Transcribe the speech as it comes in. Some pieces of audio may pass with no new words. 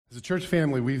As a church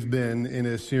family, we've been in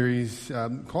a series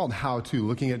called How To,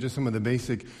 looking at just some of the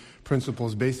basic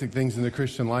principles, basic things in the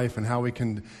Christian life, and how we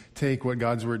can take what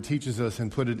God's Word teaches us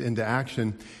and put it into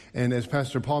action. And as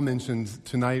Pastor Paul mentioned,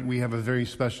 tonight we have a very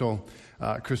special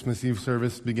Christmas Eve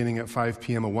service beginning at 5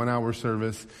 p.m., a 1-hour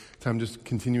service. I'm just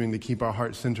continuing to keep our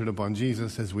hearts centered upon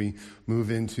Jesus as we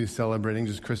move into celebrating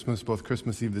just Christmas, both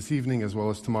Christmas Eve this evening as well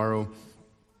as tomorrow.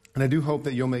 And I do hope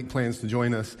that you'll make plans to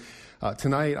join us.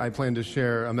 Tonight, I plan to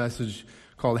share a message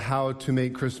called How to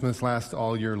Make Christmas Last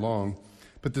All Year Long.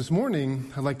 But this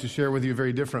morning, I'd like to share with you a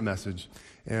very different message.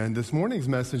 And this morning's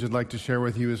message I'd like to share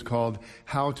with you is called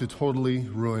How to Totally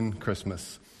Ruin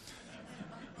Christmas.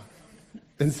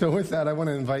 And so with that, I want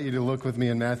to invite you to look with me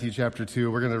in Matthew chapter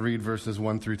 2. We're going to read verses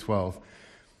 1 through 12.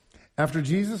 After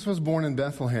Jesus was born in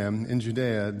Bethlehem in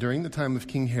Judea during the time of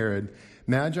King Herod,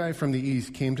 Magi from the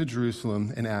east came to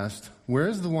Jerusalem and asked, "Where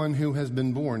is the one who has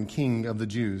been born King of the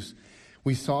Jews?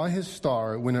 We saw his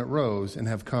star when it rose and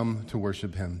have come to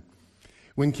worship him."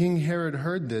 When King Herod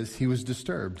heard this, he was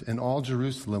disturbed, and all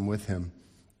Jerusalem with him.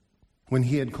 When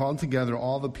he had called together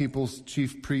all the people's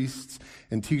chief priests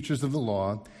and teachers of the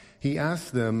law, he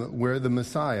asked them where the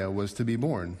Messiah was to be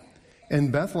born.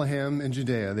 "In Bethlehem in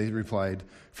Judea," they replied,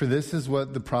 "for this is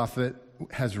what the prophet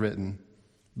has written.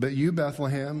 But you,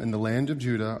 Bethlehem, in the land of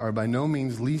Judah, are by no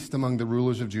means least among the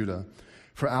rulers of Judah.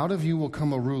 For out of you will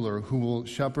come a ruler who will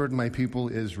shepherd my people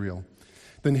Israel."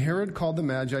 Then Herod called the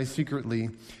Magi secretly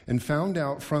and found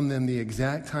out from them the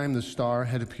exact time the star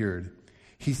had appeared.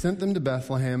 He sent them to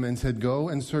Bethlehem and said, "Go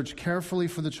and search carefully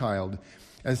for the child.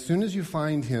 As soon as you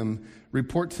find him,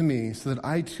 report to me so that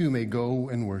I too may go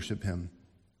and worship him."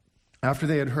 After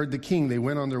they had heard the king, they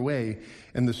went on their way,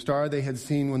 and the star they had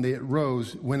seen when it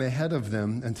rose went ahead of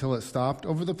them until it stopped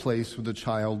over the place where the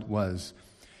child was.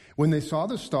 When they saw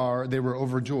the star, they were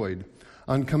overjoyed.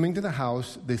 On coming to the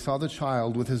house, they saw the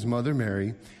child with his mother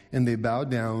Mary, and they bowed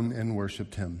down and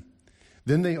worshipped him.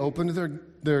 Then they opened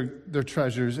their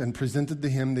treasures and presented to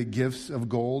him the gifts of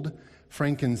gold,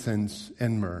 frankincense,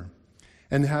 and myrrh.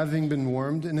 And having been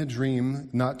warned in a dream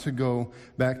not to go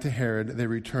back to Herod, they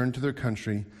returned to their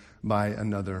country by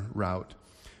another route.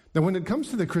 Now, when it comes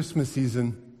to the Christmas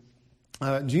season,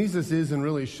 Jesus is and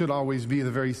really should always be the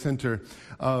very center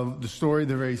of the story,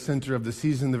 the very center of the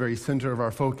season, the very center of our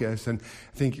focus. And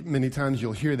I think many times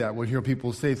you'll hear that. We'll hear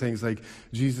people say things like,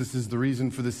 Jesus is the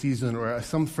reason for the season, or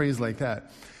some phrase like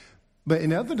that. But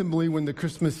inevitably, when the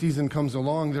Christmas season comes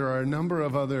along, there are a number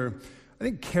of other, I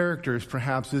think characters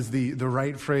perhaps is the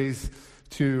right phrase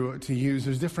to use.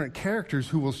 There's different characters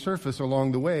who will surface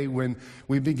along the way when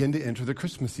we begin to enter the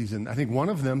Christmas season. I think one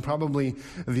of them, probably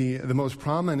the most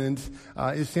prominent,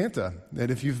 is Santa.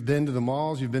 That if you've been to the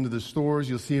malls, you've been to the stores,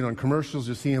 you'll see it on commercials,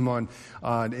 you'll see him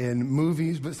in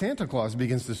movies. But Santa Claus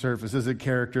begins to surface as a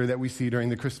character that we see during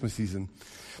the Christmas season.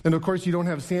 And of course, you don't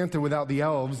have Santa without the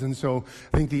elves, and so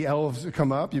I think the elves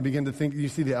come up. You begin to think, you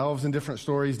see the elves in different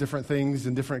stories, different things,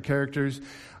 and different characters.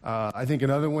 I think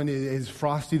another one is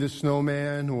Frosty the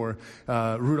Snowman, or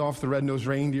Rudolph the Red-Nosed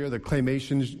Reindeer, the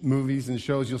claymation movies and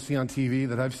shows you'll see on TV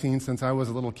that I've seen since I was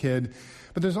a little kid.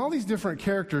 But there's all these different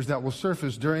characters that will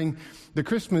surface during the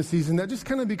Christmas season that just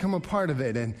kind of become a part of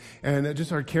it, and that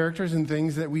just are characters and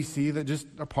things that we see that just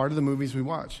are part of the movies we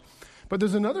watch. But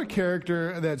there's another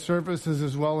character that surfaces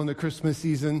as well in the Christmas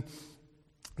season.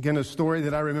 Again, a story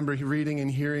that I remember reading and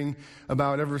hearing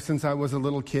about ever since I was a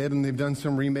little kid, and they've done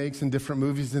some remakes in different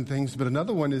movies and things. But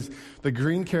another one is the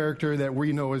green character that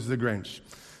we know as the Grinch.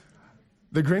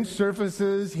 The Grinch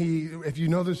surfaces, if you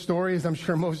know the story, as I'm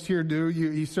sure most here do,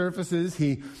 he surfaces,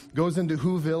 he goes into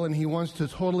Whoville, and he wants to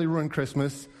totally ruin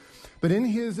Christmas. But in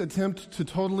his attempt to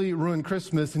totally ruin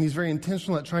Christmas, and he's very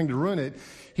intentional at trying to ruin it,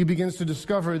 he begins to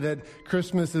discover that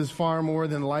Christmas is far more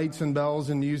than lights and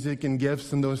bells and music and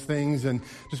gifts and those things, and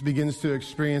just begins to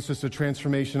experience just a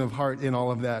transformation of heart in all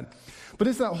of that. But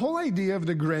it's that whole idea of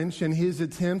the Grinch and his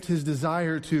attempt, his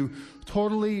desire to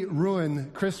totally ruin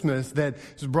Christmas that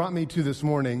has brought me to this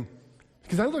morning.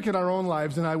 Because I look at our own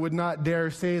lives, and I would not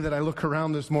dare say that I look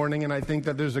around this morning and I think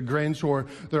that there's a Grinch or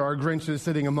there are Grinches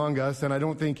sitting among us, and I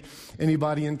don't think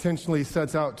anybody intentionally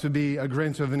sets out to be a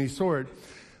Grinch of any sort.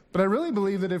 But I really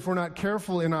believe that if we're not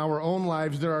careful in our own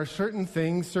lives, there are certain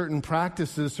things, certain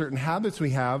practices, certain habits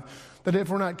we have that if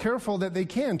we're not careful, that they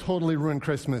can totally ruin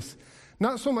Christmas.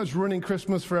 Not so much ruining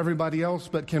Christmas for everybody else,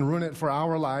 but can ruin it for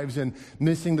our lives and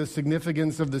missing the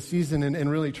significance of the season and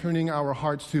really turning our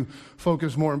hearts to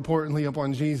focus more importantly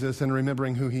upon Jesus and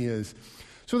remembering who he is.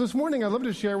 So this morning, I'd love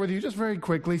to share with you just very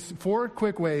quickly 4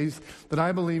 quick ways that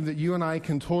I believe that you and I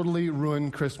can totally ruin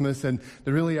Christmas, and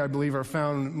that really I believe are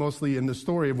found mostly in the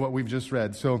story of what we've just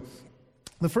read. So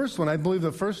The first one, I believe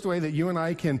the first way that you and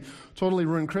I can totally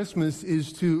ruin Christmas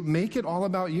is to make it all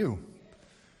about you.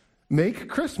 Make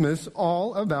Christmas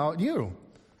all about you.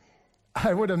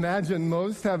 I would imagine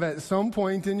most have at some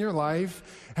point in your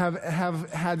life have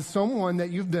had someone that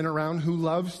you've been around who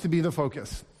loves to be the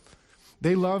focus.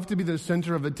 They love to be the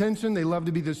center of attention. They love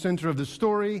to be the center of the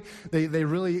story. They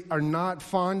really are not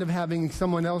fond of having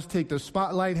someone else take the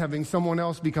spotlight, having someone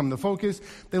else become the focus.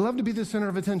 They love to be the center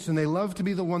of attention. They love to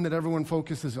be the one that everyone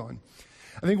focuses on.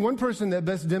 I think one person that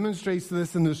best demonstrates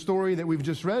this in the story that we've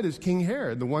just read is King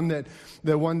Herod, the one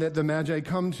that the Magi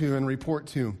come to and report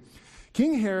to.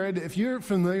 King Herod, if you're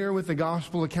familiar with the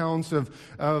gospel accounts of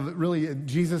really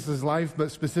Jesus' life,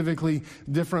 but specifically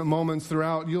different moments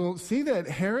throughout, you'll see that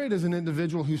Herod is an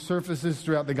individual who surfaces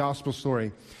throughout the gospel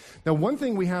story. Now, one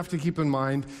thing we have to keep in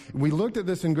mind, we looked at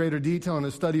this in greater detail in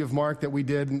a study of Mark that we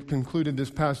did and concluded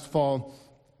this past fall.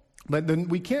 But then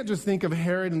we can't just think of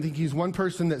Herod and think he's one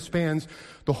person that spans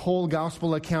the whole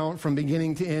gospel account from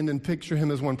beginning to end and picture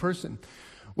him as one person.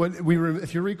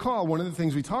 If you recall, one of the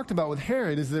things we talked about with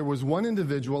Herod is there was one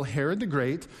individual, Herod the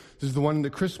Great. This is the one in the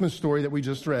Christmas story that we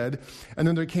just read. And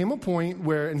then there came a point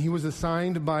where, and he was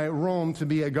assigned by Rome to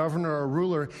be a governor or a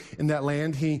ruler in that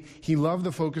land. He loved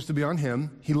the focus to be on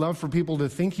him. He loved for people to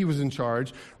think he was in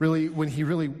charge, really, when he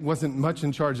really wasn't much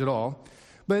in charge at all.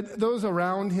 But those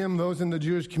around him, those in the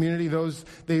Jewish community,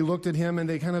 they looked at him and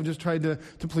they kind of just tried to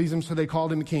please him, so they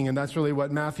called him king. And that's really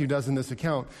what Matthew does in this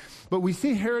account. But we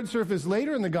see Herod surface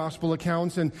later in the gospel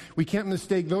accounts, and we can't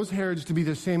mistake those Herods to be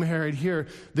the same Herod here.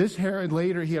 This Herod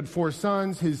later, he had 4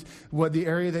 sons. The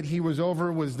area that he was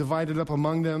over was divided up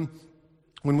among them.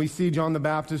 When we see John the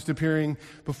Baptist appearing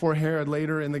before Herod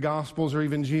later in the Gospels, or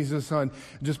even Jesus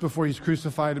just before he's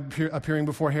crucified appearing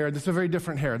before Herod, this is a very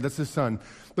different Herod. That's his son.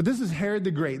 But this is Herod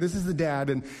the Great. This is the dad.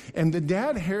 And the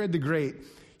dad, Herod the Great,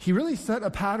 he really set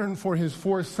a pattern for his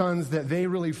 4 sons that they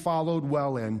really followed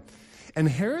well in. And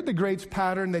Herod the Great's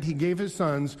pattern that he gave his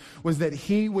sons was that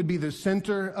he would be the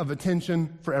center of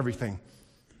attention for everything.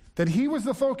 That he was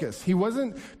the focus. He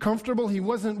wasn't comfortable. He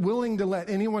wasn't willing to let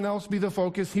anyone else be the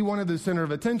focus. He wanted the center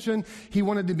of attention. He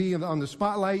wanted to be on the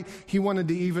spotlight. He wanted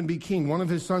to even be king. One of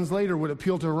his sons later would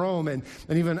appeal to Rome and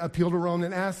even appeal to Rome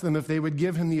and ask them if they would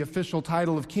give him the official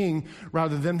title of king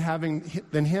rather than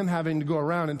him having to go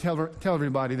around and tell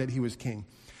everybody that he was king.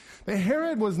 But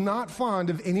Herod was not fond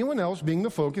of anyone else being the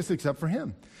focus except for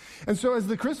him. And so as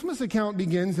the Christmas account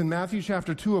begins in Matthew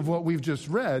chapter 2 of what we've just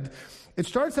read, it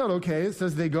starts out okay. It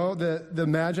says the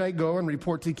Magi go and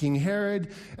report to King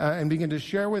Herod and begin to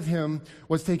share with him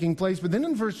what's taking place. But then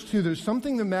in verse 2, there's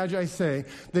something the Magi say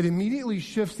that immediately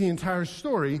shifts the entire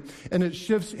story, and it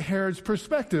shifts Herod's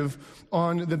perspective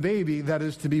on the baby that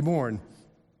is to be born.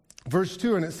 Verse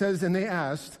 2, and it says, and they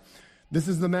asked, this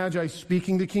is the Magi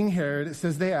speaking to King Herod. It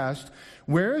says they asked,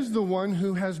 where is the one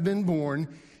who has been born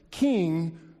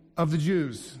King of the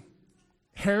Jews?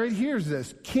 Herod hears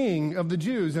this, King of the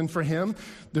Jews, and for him,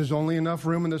 there's only enough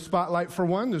room in the spotlight for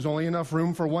one. There's only enough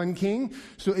room for one king.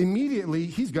 So immediately,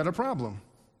 he's got a problem.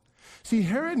 See,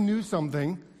 Herod knew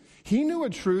something. He knew a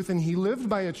truth, and he lived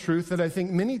by a truth that I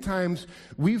think many times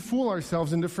we fool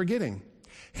ourselves into forgetting.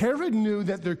 Herod knew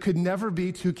that there could never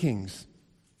be 2 kings.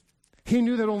 He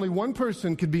knew that only one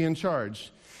person could be in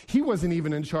charge. He wasn't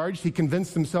even in charge. He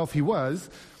convinced himself he was,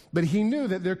 but he knew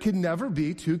that there could never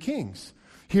be 2 kings.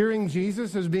 Hearing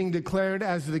Jesus as being declared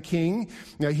as the king,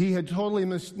 he had totally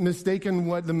mistaken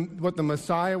what the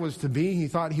Messiah was to be. He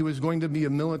thought he was going to be a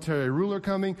military ruler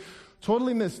coming.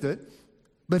 Totally missed it.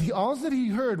 But all that he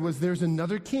heard was there's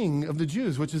another king of the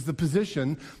Jews, which is the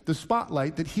position, the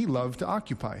spotlight that he loved to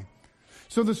occupy.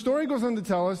 So the story goes on to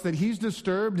tell us that he's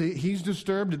disturbed.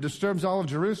 It disturbs all of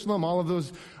Jerusalem, all of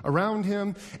those around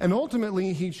him. And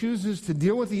ultimately, he chooses to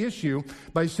deal with the issue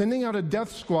by sending out a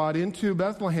death squad into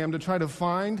Bethlehem to try to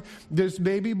find this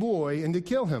baby boy and to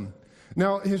kill him.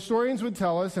 Now, historians would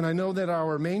tell us, and I know that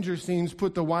our manger scenes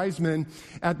put the wise men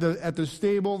at the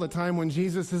stable, the time when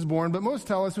Jesus is born, but most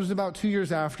tell us it was about 2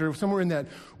 years after, somewhere in that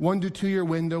 1 to 2 year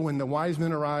window when the wise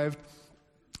men arrived.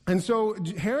 And so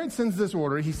Herod sends this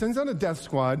order. He sends out a death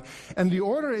squad, and the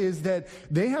order is that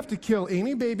they have to kill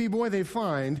any baby boy they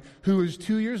find who is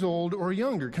 2 years old or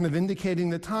younger, kind of indicating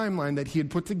the timeline that he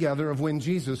had put together of when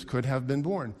Jesus could have been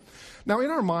born. Now,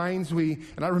 in our minds,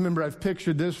 and I remember I've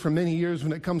pictured this for many years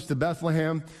when it comes to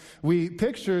Bethlehem, we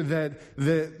picture that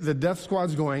the death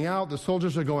squad's going out, the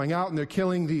soldiers are going out, and they're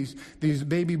killing these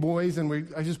baby boys,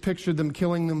 and I just pictured them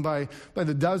killing them by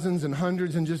the dozens and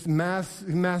hundreds, and just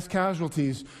mass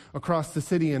casualties across the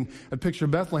city, and I picture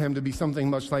Bethlehem to be something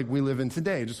much like we live in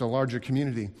today, just a larger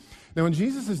community. Now, in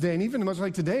Jesus' day, and even much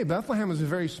like today, Bethlehem was a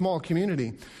very small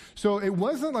community. So it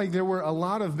wasn't like there were a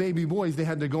lot of baby boys they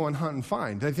had to go and hunt and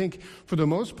find. I think for the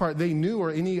most part, they knew,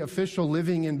 or any official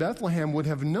living in Bethlehem would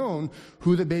have known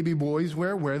who the baby boys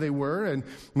were, where they were. And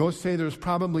most say there's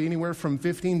probably anywhere from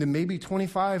 15 to maybe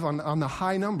 25 on the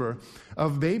high number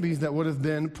of babies that would have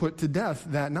been put to death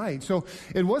that night. So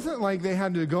it wasn't like they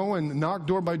had to go and knock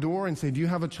door by door and say, do you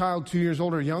have a child 2 years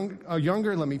old or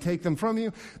younger? Let me take them from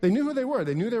you. They knew who they were.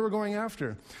 They knew they were going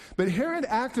after. But Herod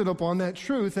acted upon that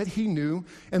truth that he knew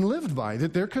and lived by,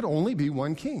 that there could only be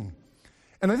one king.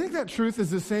 And I think that truth is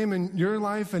the same in your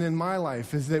life and in my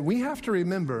life, is that we have to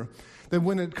remember that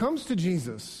when it comes to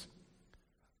Jesus,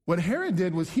 what Herod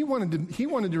did was he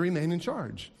wanted to remain in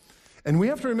charge. And we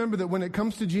have to remember that when it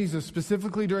comes to Jesus,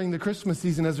 specifically during the Christmas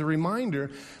season, as a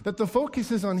reminder that the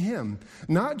focus is on him,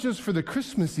 not just for the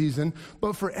Christmas season,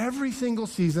 but for every single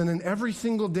season and every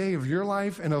single day of your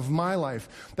life and of my life,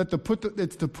 that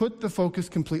it's to put the focus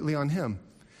completely on him.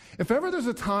 If ever there's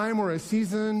a time or a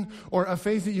season or a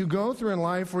phase that you go through in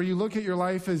life where you look at your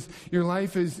life as your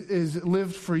life is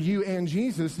lived for you and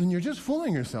Jesus, then you're just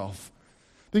fooling yourself.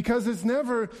 Because it's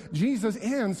never Jesus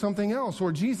and something else,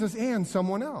 or Jesus and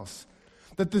someone else.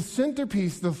 That the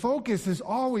centerpiece, the focus is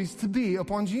always to be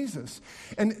upon Jesus.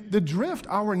 And the drift,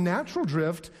 our natural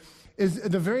drift, is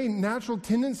the very natural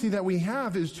tendency that we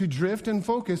have is to drift and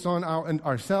focus on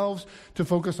ourselves, to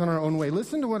focus on our own way.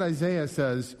 Listen to what Isaiah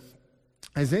says.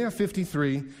 Isaiah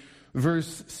 53,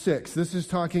 verse 6. This is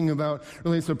talking about,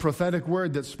 really it's a prophetic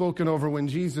word that's spoken over when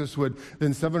Jesus would,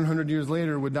 then 700 years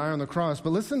later, would die on the cross.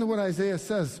 But listen to what Isaiah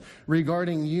says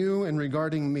regarding you and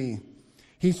regarding me.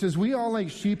 He says, we all like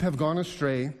sheep have gone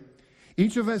astray.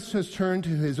 Each of us has turned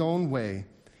to his own way,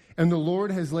 and the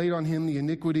Lord has laid on him the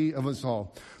iniquity of us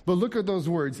all. But look at those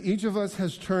words. Each of us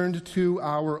has turned to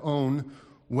our own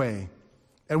way.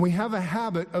 And we have a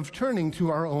habit of turning to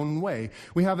our own way.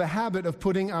 We have a habit of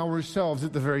putting ourselves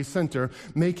at the very center,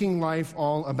 making life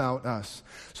all about us.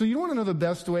 So you want to know the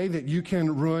best way that you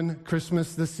can ruin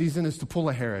Christmas this season is to pull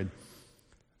a Herod.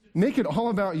 Make it all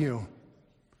about you.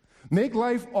 Make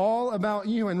life all about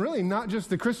you, and really not just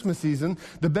the Christmas season.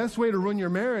 The best way to ruin your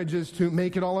marriage is to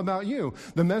make it all about you.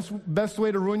 The best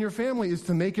way to ruin your family is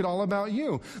to make it all about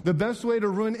you. The best way to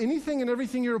ruin anything and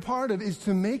everything you're a part of is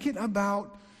to make it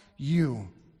about you.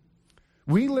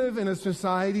 We live in a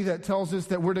society that tells us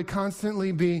that we're to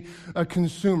constantly be a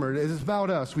consumer. It is about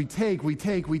us. We take.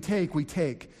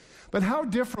 But how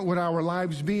different would our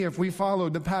lives be if we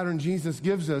followed the pattern Jesus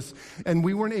gives us and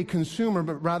we weren't a consumer,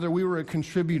 but rather we were a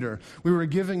contributor. We were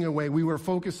giving away. We were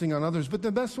focusing on others. But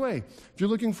the best way,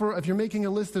 if you're making a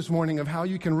list this morning of how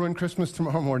you can ruin Christmas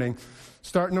tomorrow morning,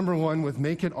 start number one with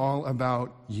make it all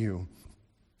about you.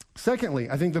 Secondly,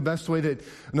 I think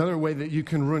another way that you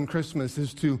can ruin Christmas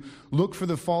is to look for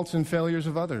the faults and failures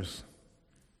of others.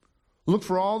 Look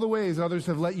for all the ways others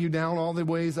have let you down, all the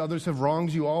ways others have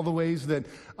wronged you, all the ways that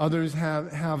others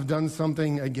have done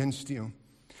something against you.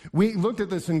 We looked at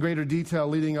this in greater detail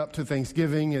leading up to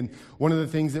Thanksgiving, and one of the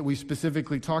things that we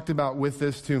specifically talked about with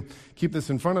this to keep this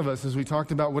in front of us is we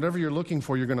talked about whatever you're looking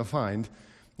for, you're going to find.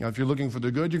 Now, if you're looking for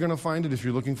the good, you're going to find it. If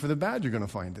you're looking for the bad, you're going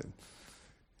to find it.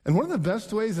 And one of the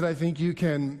best ways that I think you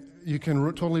can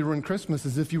totally ruin Christmas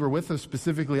is if you were with us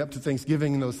specifically up to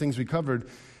Thanksgiving and those things we covered,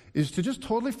 is to just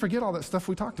totally forget all that stuff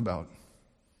we talked about.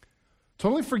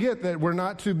 Totally forget that we're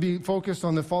not to be focused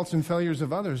on the faults and failures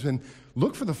of others and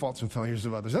look for the faults and failures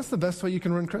of others. That's the best way you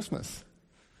can ruin Christmas.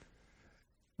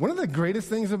 One of the greatest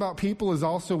things about people is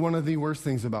also one of the worst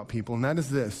things about people, and that is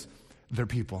this: they're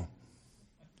people.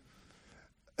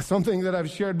 Something that I've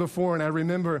shared before, and I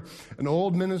remember an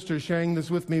old minister sharing this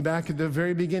with me back at the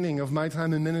very beginning of my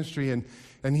time in ministry,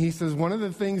 and he says, one of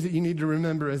the things that you need to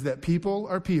remember is that people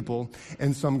are people,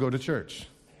 and some go to church.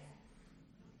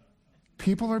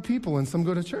 People are people, and some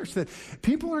go to church. That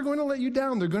people are going to let you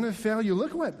down. They're going to fail you.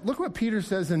 Look what Peter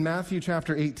says in Matthew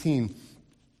chapter 18.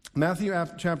 Matthew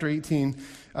chapter 18,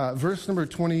 verse number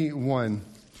 21.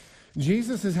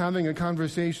 Jesus is having a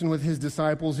conversation with his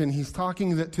disciples, and he's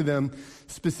talking to them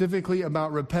specifically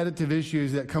about repetitive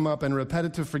issues that come up and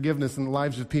repetitive forgiveness in the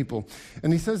lives of people.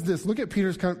 And he says this. Look at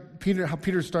how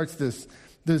Peter starts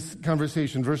this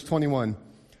conversation. Verse 21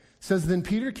 says, Then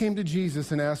Peter came to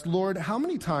Jesus and asked, Lord, how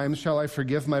many times shall I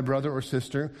forgive my brother or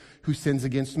sister who sins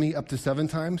against me? Up to 7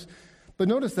 times? But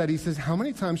notice that he says, how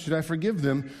many times should I forgive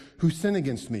them who sin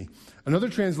against me? Another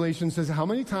translation says, how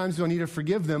many times do I need to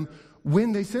forgive them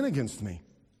when they sin against me?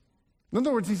 In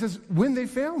other words, he says, when they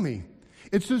fail me.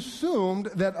 It's assumed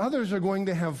that others are going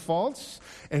to have faults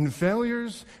and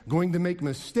failures, going to make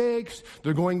mistakes,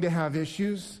 they're going to have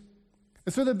issues.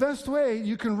 And so the best way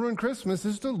you can ruin Christmas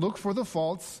is to look for the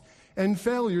faults and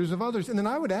failures of others. And then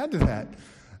I would add to that,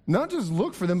 not just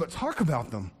look for them, but talk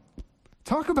about them.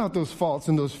 Talk about those faults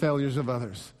and those failures of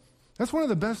others. That's one of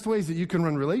the best ways that you can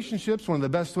run relationships, one of the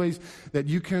best ways that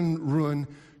you can ruin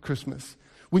Christmas.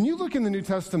 When you look in the New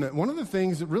Testament, one of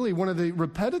the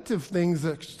repetitive things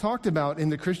that's talked about in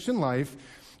the Christian life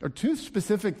are two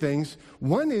specific things.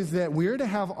 One is that we're to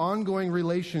have ongoing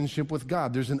relationship with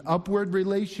God. There's an upward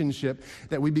relationship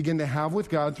that we begin to have with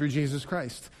God through Jesus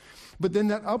Christ. But then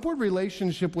that upward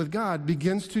relationship with God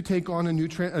begins to take on a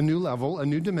new level, a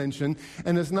new dimension,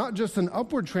 and it's not just an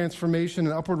upward transformation,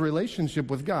 an upward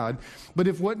relationship with God, but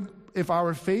if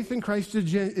our faith in Christ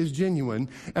is genuine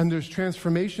and there's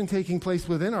transformation taking place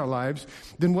within our lives,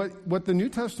 then what the New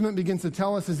Testament begins to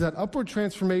tell us is that upward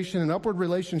transformation and upward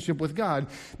relationship with God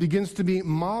begins to be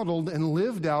modeled and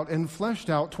lived out and fleshed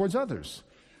out towards others.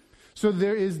 So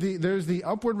there's the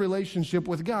upward relationship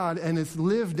with God, and it's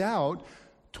lived out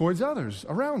towards others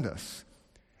around us.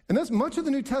 And that's much of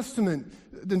the New Testament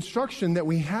instruction that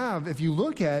we have, if you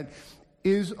look at,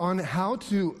 is on how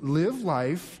to live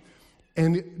life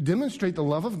and demonstrate the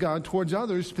love of God towards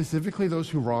others, specifically those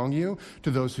who wrong you, to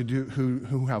those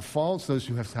who have faults, those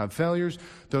who have failures,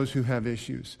 those who have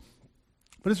issues.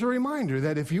 But it's a reminder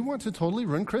that if you want to totally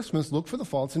ruin Christmas, look for the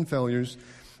faults and failures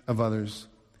of others.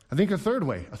 I think a third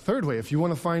way, if you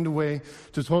want to find a way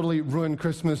to totally ruin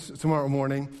Christmas tomorrow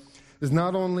morning, is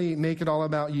not only make it all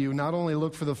about you, not only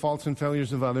look for the faults and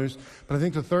failures of others, but I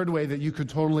think the third way that you could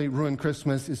totally ruin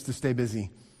Christmas is to stay busy.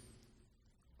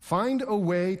 Find a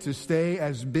way to stay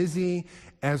as busy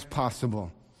as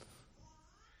possible.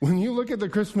 When you look at the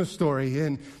Christmas story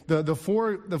and the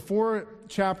four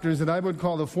chapters that I would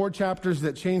call the four chapters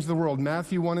that changed the world,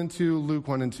 Matthew 1 and 2, Luke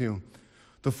 1 and 2,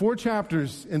 the four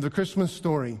chapters in the Christmas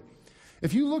story,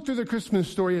 if you look through the Christmas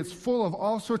story, it's full of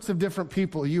all sorts of different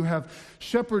people. You have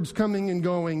shepherds coming and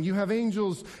going. You have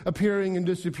angels appearing and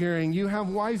disappearing. You have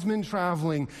wise men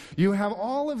traveling. You have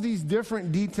all of these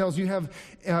different details. You have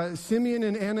Simeon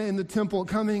and Anna in the temple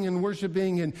coming and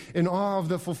worshiping in awe of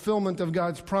the fulfillment of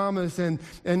God's promise and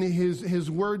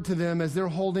his word to them as they're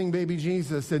holding baby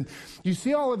Jesus. And you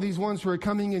see all of these ones who are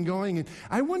coming and going. And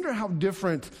I wonder how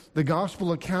different the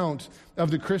gospel account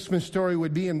of the Christmas story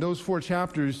would be in those four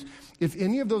chapters if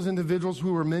any of those individuals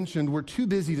who were mentioned were too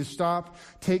busy to stop,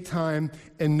 take time,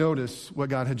 and notice what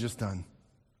God had just done.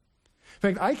 In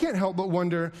fact, I can't help but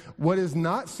wonder what is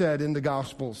not said in the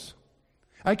Gospels.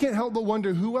 I can't help but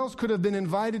wonder who else could have been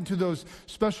invited to those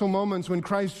special moments when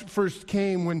Christ first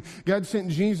came, when God sent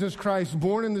Jesus Christ,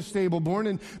 born in the stable, born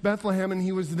in Bethlehem, and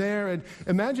he was there. And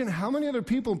imagine how many other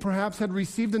people perhaps had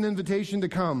received an invitation to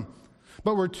come,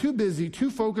 but were too busy,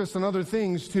 too focused on other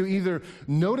things to either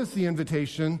notice the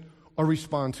invitation or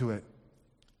respond to it.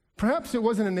 Perhaps it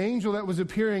wasn't an angel that was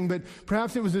appearing, but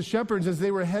perhaps it was the shepherds as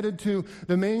they were headed to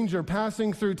the manger,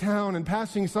 passing through town and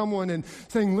passing someone and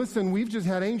saying, listen, we've just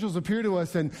had angels appear to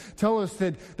us and tell us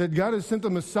that God has sent the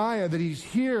Messiah, that he's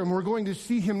here and we're going to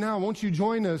see him now. Won't you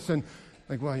join us? And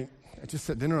like, well, I just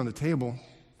set dinner on the table.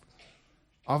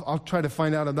 I'll try to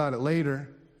find out about it later.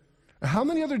 How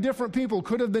many other different people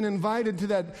could have been invited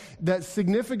to that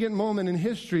significant moment in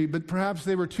history, but perhaps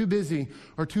they were too busy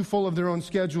or too full of their own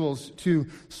schedules to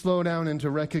slow down and to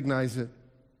recognize it?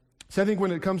 So I think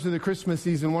when it comes to the Christmas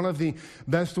season, one of the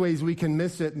best ways we can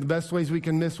miss it, the best ways we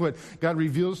can miss what God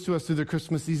reveals to us through the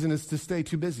Christmas season is to stay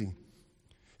too busy.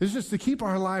 It's just to keep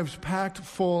our lives packed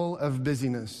full of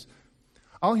busyness.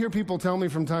 I'll hear people tell me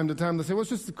from time to time, they say, well, it's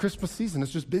just the Christmas season,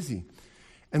 it's just busy.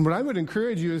 And what I would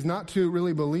encourage you is not to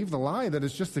really believe the lie that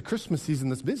it's just the Christmas season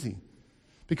that's busy.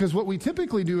 Because what we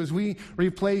typically do is we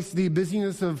replace the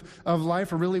busyness of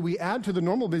life, or really we add to the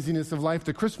normal busyness of life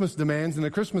the Christmas demands and the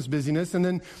Christmas busyness. And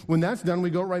then when that's done, we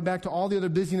go right back to all the other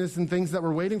busyness and things that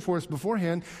were waiting for us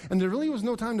beforehand. And there really was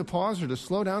no time to pause or to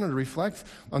slow down or to reflect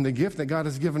on the gift that God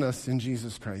has given us in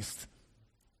Jesus Christ.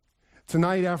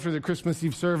 Tonight, after the Christmas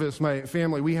Eve service, my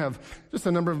family, we have just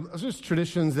a number of just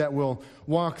traditions that we'll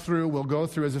walk through, we'll go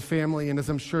through as a family, and as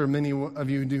I'm sure many of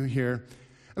you do here.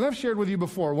 And I've shared with you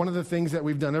before, one of the things that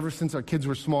we've done ever since our kids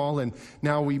were small, and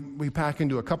now we pack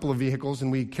into a couple of vehicles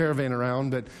and we caravan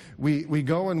around, but we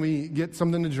go and we get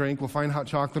something to drink, we'll find hot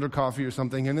chocolate or coffee or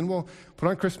something, and then we'll put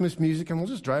on Christmas music and we'll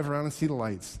just drive around and see the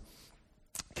lights.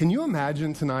 Can you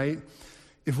imagine tonight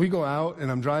if we go out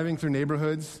and I'm driving through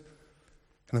neighborhoods,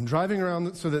 and I'm driving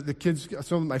around so that the kids,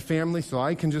 so my family, so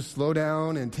I can just slow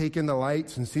down and take in the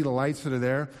lights and see the lights that are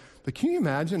there. But can you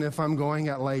imagine if I'm going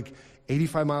at like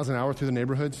 85 miles an hour through the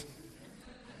neighborhoods?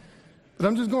 But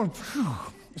I'm just going,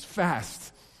 it's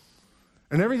fast.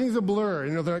 And everything's a blur.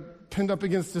 You know, they're like pinned up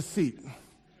against the seat.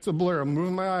 It's a blur. I'm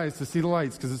moving my eyes to see the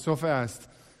lights because it's so fast.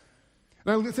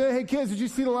 And I would say, hey, kids, did you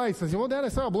see the lights? I say, well, Dad, I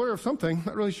saw a blur of something.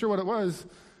 Not really sure what it was.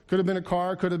 Could have been a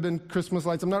car, could have been Christmas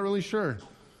lights. I'm not really sure.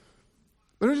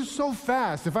 But it was just so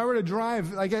fast. If I were to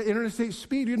drive like at interstate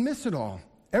speed, you'd miss it all.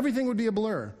 Everything would be a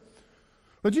blur.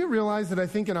 But do you realize that I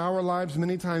think in our lives,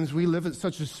 many times we live at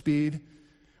such a speed,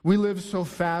 we live so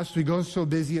fast, we go so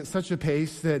busy at such a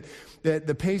pace that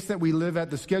the pace that we live at,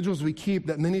 the schedules we keep,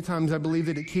 that many times I believe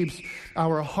that it keeps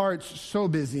our hearts so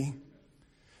busy.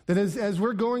 That as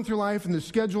we're going through life and the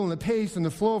schedule and the pace and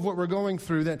the flow of what we're going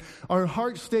through, that our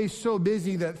heart stays so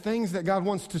busy that things that God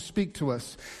wants to speak to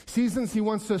us, seasons He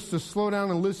wants us to slow down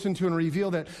and listen to and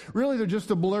reveal, that really they're just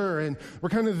a blur, and we're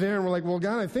kind of there and we're like, well,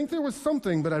 God, I think there was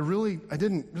something, but I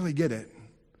didn't really get it.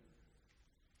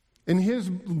 In his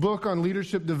book on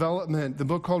leadership development, the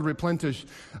book called Replenish,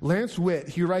 Lance Witt,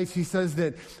 he says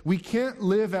that we can't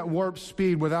live at warp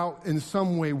speed without in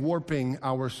some way warping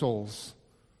our souls.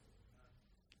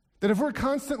 That if we're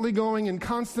constantly going and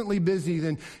constantly busy,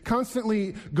 then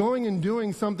constantly going and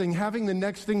doing something, having the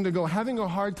next thing to go, having a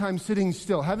hard time sitting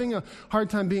still, having a hard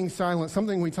time being silent,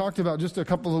 something we talked about just a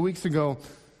couple of weeks ago,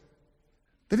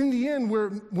 that in the end,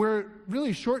 we're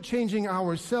really shortchanging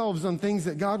ourselves on things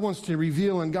that God wants to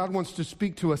reveal and God wants to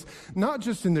speak to us, not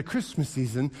just in the Christmas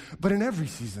season, but in every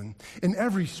season, in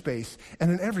every space,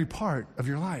 and in every part of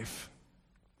your life.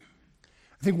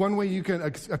 I think one way you can,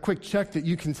 a quick check that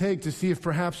you can take to see if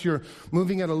perhaps you're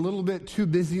moving at a little bit too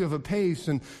busy of a pace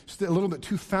and a little bit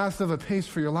too fast of a pace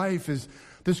for your life is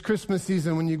this Christmas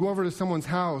season when you go over to someone's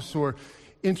house or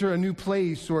enter a new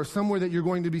place or somewhere that you're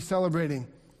going to be celebrating.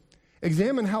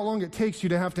 Examine how long it takes you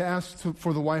to have to ask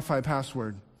for the Wi-Fi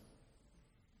password.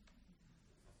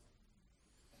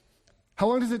 How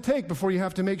long does it take before you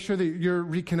have to make sure that you're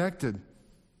reconnected?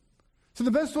 So the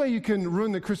best way you can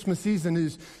ruin the Christmas season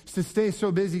is to stay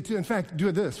so busy. In fact, do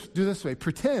this way.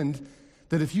 Pretend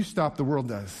that if you stop, the world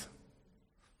does.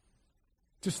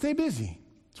 Just stay busy.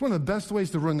 It's one of the best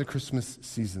ways to ruin the Christmas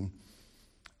season.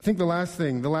 I think the last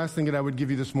thing that I would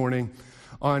give you this morning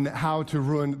on how to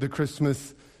ruin the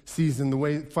Christmas season,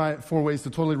 4 ways to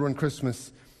totally ruin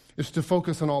Christmas, is to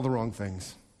focus on all the wrong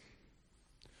things.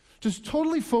 Just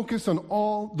totally focus on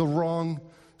all the wrong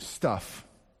stuff.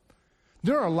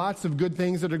 There are lots of good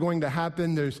things that are going to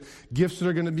happen. There's gifts that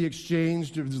are going to be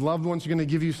exchanged. There's loved ones are going to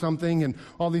give you something and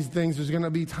all these things. There's going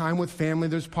to be time with family.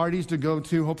 There's parties to go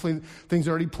to. Hopefully things are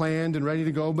already planned and ready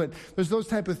to go. But there's those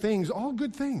type of things, all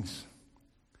good things.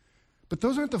 But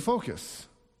those aren't the focus.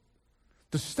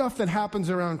 The stuff that happens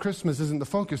around Christmas isn't the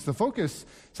focus. The focus,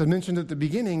 as I mentioned at the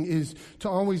beginning, is to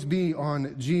always be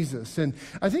on Jesus. And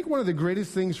I think one of the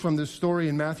greatest things from this story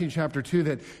in Matthew chapter 2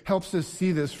 that helps us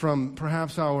see this from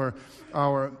perhaps our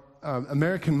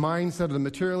American mindset, or the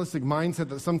materialistic mindset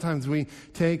that sometimes we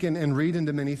take and read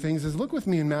into many things, is look with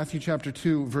me in Matthew chapter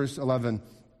 2, verse 11.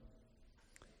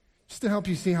 Just to help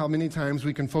you see how many times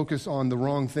we can focus on the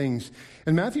wrong things.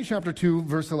 In Matthew chapter 2,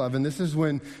 verse 11, this is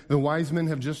when the wise men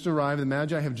have just arrived, the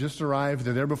Magi have just arrived,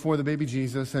 they're there before the baby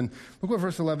Jesus, and look what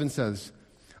verse 11 says.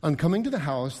 On coming to the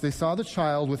house, they saw the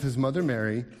child with his mother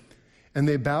Mary, and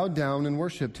they bowed down and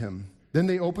worshipped him. Then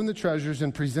they opened the treasures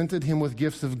and presented him with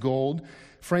gifts of gold,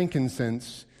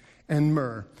 frankincense, and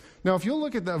myrrh. Now, if you'll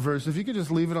look at that verse, if you could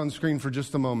just leave it on screen for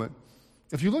just a moment.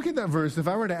 If you look at that verse, if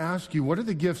I were to ask you, what are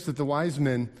the gifts that the wise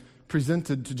men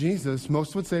presented to Jesus,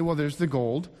 most would say, well, there's the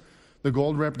gold.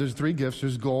 There's 3 gifts.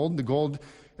 There's gold. The gold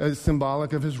is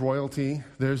symbolic of his royalty.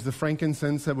 There's the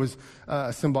frankincense that was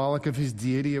symbolic of his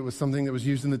deity. It was something that was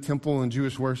used in the temple in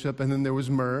Jewish worship. And then there was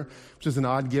myrrh, which is an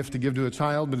odd gift to give to a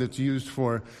child, but it's used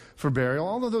for burial.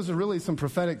 All of those are really some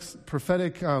prophetic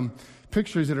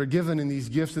pictures that are given in these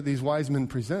gifts that these wise men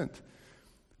present.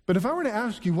 But if I were to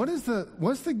ask you, what's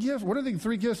the gift? What are the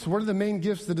 3 gifts? What are the main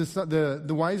gifts that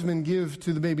the wise men give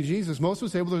to the baby Jesus? Most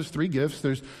would say, well, there's 3 gifts.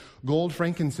 There's gold,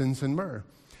 frankincense, and myrrh.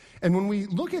 And when we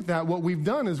look at that, what we've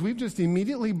done is we've just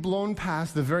immediately blown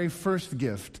past the very first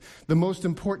gift, the most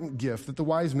important gift that the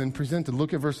wise men presented.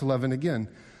 Look at verse 11 again.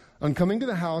 On coming to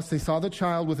the house, they saw the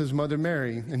child with his mother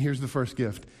Mary, and here's the first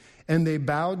gift. And they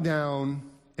bowed down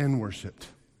and worshiped.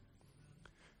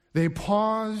 They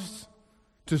paused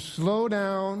to slow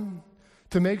down,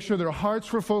 to make sure their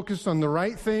hearts were focused on the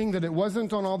right thing, that it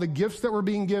wasn't on all the gifts that were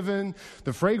being given,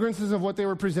 the fragrances of what they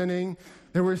were presenting.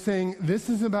 They were saying, this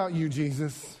is about you,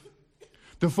 Jesus.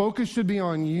 The focus should be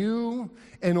on you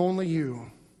and only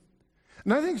you.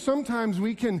 And I think sometimes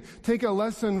we can take a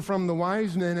lesson from the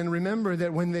wise men and remember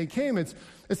that when they came, it's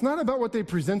not about what they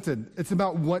presented. It's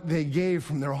about what they gave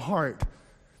from their heart.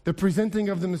 The presenting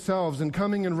of themselves and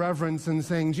coming in reverence and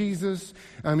saying, Jesus,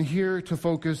 I'm here to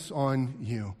focus on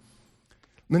you.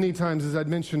 Many times, as I'd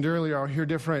mentioned earlier,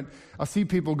 I'll see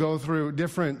people go through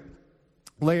different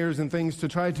layers and things to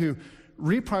try to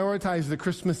reprioritize the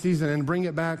Christmas season and bring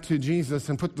it back to Jesus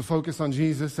and put the focus on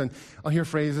Jesus. And I'll hear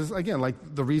phrases, again,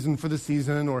 like the reason for the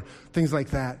season or things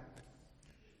like that.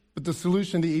 But the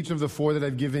solution to each of the four that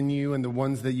I've given you and the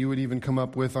ones that you would even come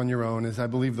up with on your own is, I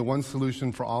believe, the one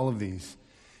solution for all of these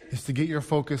is to get your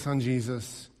focus on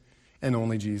Jesus and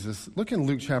only Jesus. Look in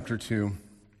Luke chapter 2,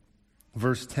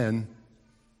 verse 10.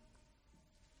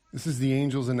 This is the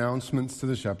angel's announcements to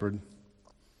the shepherd.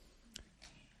 It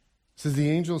says,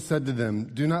 the angel said to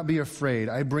them, do not be afraid.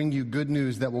 I bring you good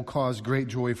news that will cause great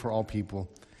joy for all people.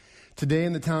 Today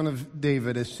in the town of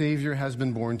David, a Savior has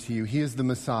been born to you. He is the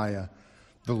Messiah,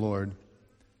 the Lord.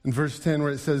 In verse 10,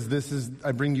 where it says,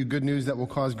 I bring you good news that will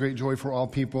cause great joy for all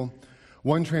people.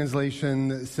 One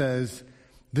translation says,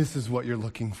 this is what you're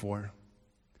looking for.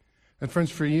 And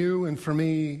friends, for you and for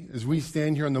me, as we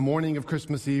stand here on the morning of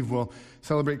Christmas Eve, we'll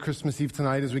celebrate Christmas Eve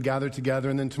tonight as we gather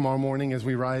together, and then tomorrow morning as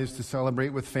we rise to celebrate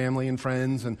with family and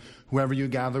friends and whoever you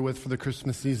gather with for the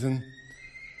Christmas season.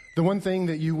 The one thing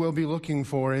that you will be looking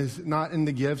for is not in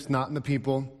the gifts, not in the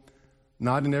people,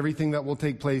 not in everything that will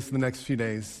take place in the next few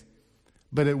days,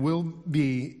 but it will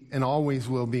be and always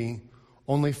will be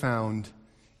only found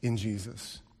in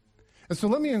Jesus. And so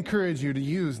let me encourage you to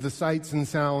use the sights and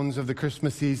sounds of the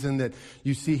Christmas season that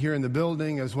you see here in the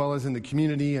building as well as in the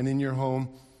community and in your home,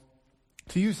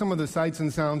 to use some of the sights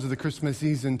and sounds of the Christmas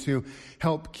season to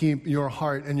help keep your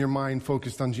heart and your mind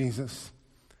focused on Jesus.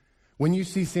 When you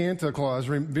see Santa Claus,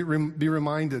 be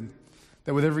reminded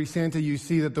that with every Santa you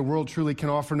see that the world truly can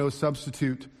offer no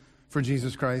substitute for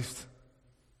Jesus Christ.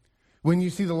 When you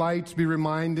see the lights, be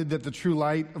reminded that the true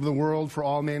light of the world for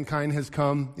all mankind has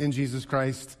come in Jesus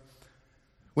Christ.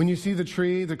 When you see the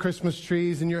tree, the Christmas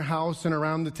trees in your house and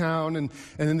around the town and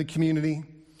in the community,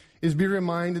 is be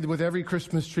reminded with every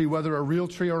Christmas tree, whether a real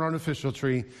tree or an artificial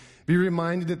tree, be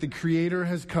reminded that the Creator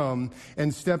has come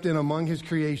and stepped in among His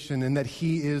creation and that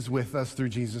He is with us through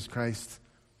Jesus Christ.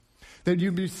 That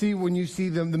you see when you see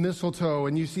the mistletoe,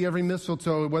 and you see every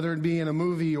mistletoe, whether it be in a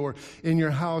movie or in your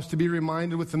house, to be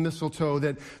reminded with the mistletoe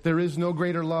that there is no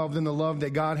greater love than the love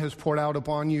that God has poured out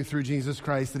upon you through Jesus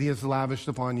Christ, that He has lavished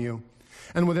upon you.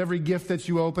 And with every gift that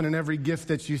you open and every gift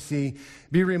that you see,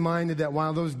 be reminded that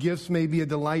while those gifts may be a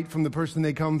delight from the person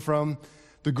they come from,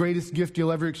 the greatest gift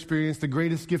you'll ever experience, the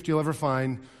greatest gift you'll ever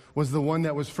find, was the one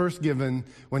that was first given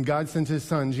when God sent His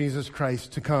Son, Jesus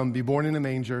Christ, to come, be born in a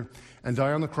manger, and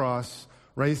die on the cross,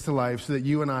 raised to life, so that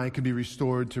you and I could be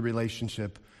restored to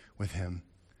relationship with Him.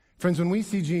 Friends, when we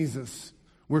see Jesus,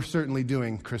 we're certainly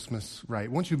doing Christmas right.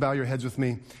 Won't you bow your heads with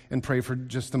me and pray for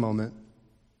just a moment?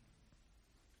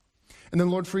 And then,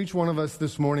 Lord, for each one of us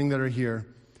this morning that are here,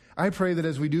 I pray that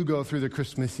as we do go through the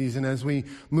Christmas season, as we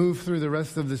move through the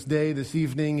rest of this day, this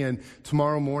evening, and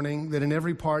tomorrow morning, that in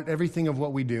every part, everything of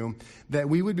what we do, that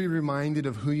we would be reminded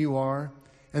of who you are,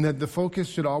 and that the focus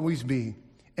should always be,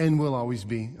 and will always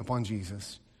be, upon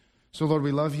Jesus. So, Lord,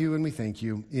 we love you and we thank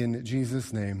you. In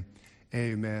Jesus' name,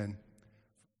 amen.